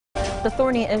The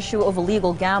thorny issue of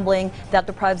illegal gambling that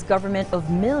deprives government of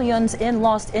millions in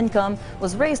lost income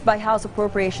was raised by House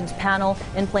Appropriations panel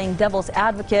in playing devil's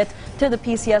advocate to the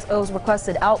PCSO's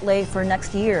requested outlay for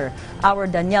next year. Our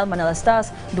Daniel Manalastas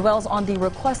dwells on the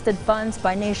requested funds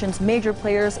by nation's major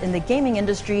players in the gaming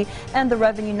industry and the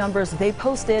revenue numbers they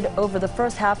posted over the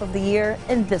first half of the year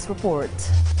in this report.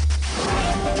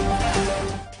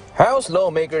 House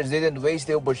lawmakers didn't waste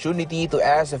the opportunity to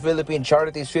ask the Philippine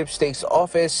Charity Sweepstakes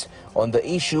Office on the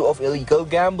issue of illegal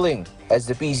gambling, as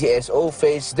the PCSO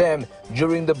faced them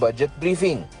during the budget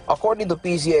briefing. According to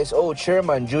PCSO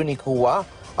Chairman Juni Kua,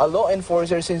 a law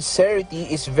enforcer's sincerity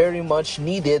is very much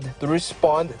needed to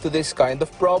respond to this kind of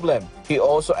problem. He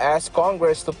also asked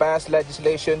Congress to pass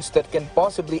legislations that can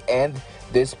possibly end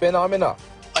this phenomena.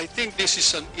 I think this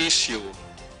is an issue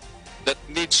that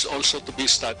needs also to be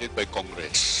studied by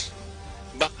Congress.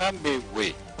 Baka may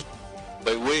way,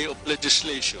 by way of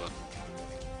legislation,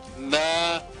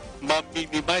 na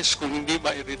ma-minimize kung hindi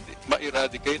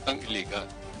ma-eradicate ang illegal.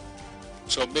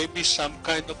 So maybe some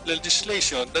kind of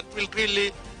legislation that will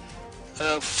really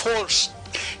force,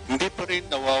 hindi pa rin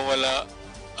nawawala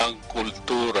ang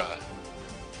kultura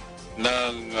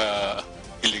ng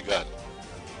illegal.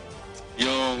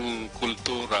 Yung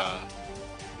kultura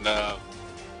na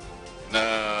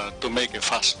to make a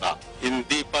fast back,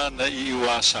 hindi pa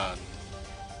naiiwasan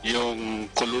yung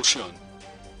collusion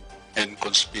and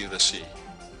conspiracy.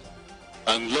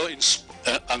 Ang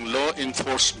law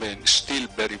enforcement is still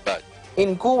very bad.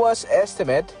 In Kua's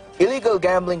estimate, illegal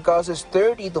gambling causes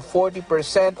 30 to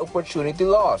 40% opportunity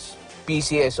loss.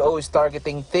 PCSO is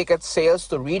targeting ticket sales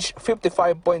to reach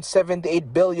 55.78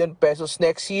 billion pesos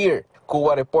next year.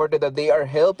 Kua reported that they are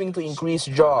helping to increase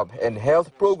job and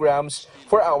health programs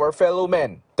for our fellow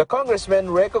men. The congressman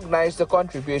recognized the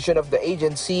contribution of the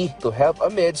agency to help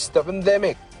amidst the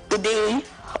pandemic. Today,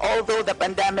 although the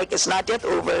pandemic is not yet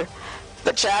over,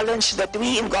 the challenge that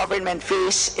we in government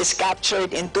face is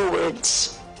captured in two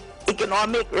words: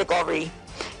 economic recovery.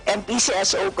 And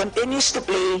PCSO continues to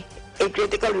play a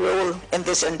critical role in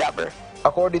this endeavor.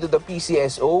 According to the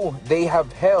PCSO, they have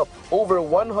helped over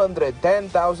 110,000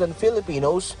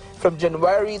 Filipinos from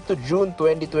January to June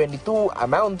 2022,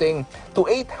 amounting to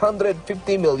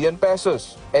 850 million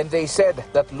pesos. And they said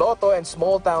that Lotto and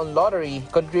Small Town Lottery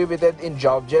contributed in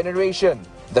job generation.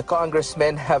 The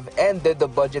congressmen have ended the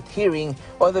budget hearing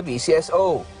on the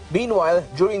PCSO. Meanwhile,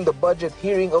 during the budget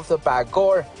hearing of the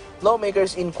PAGCOR,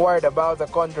 lawmakers inquired about the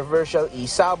controversial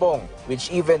e-sabong,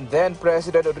 which even then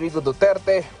President Rodrigo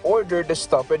Duterte ordered the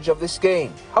stoppage of this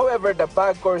game. However, the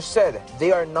PAGCOR said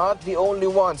they are not the only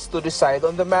ones to decide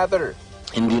on the matter.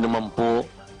 Hindi naman po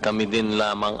kami din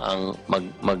lamang ang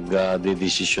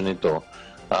mag-decision nito.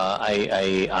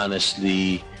 I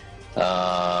honestly,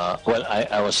 well,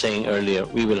 I was saying earlier,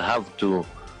 we will have to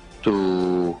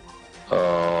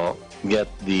get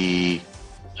the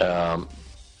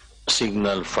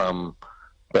signal from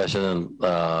President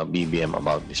BBM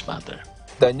about this matter.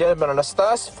 Daniel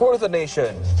Manalastas for The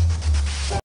Nation.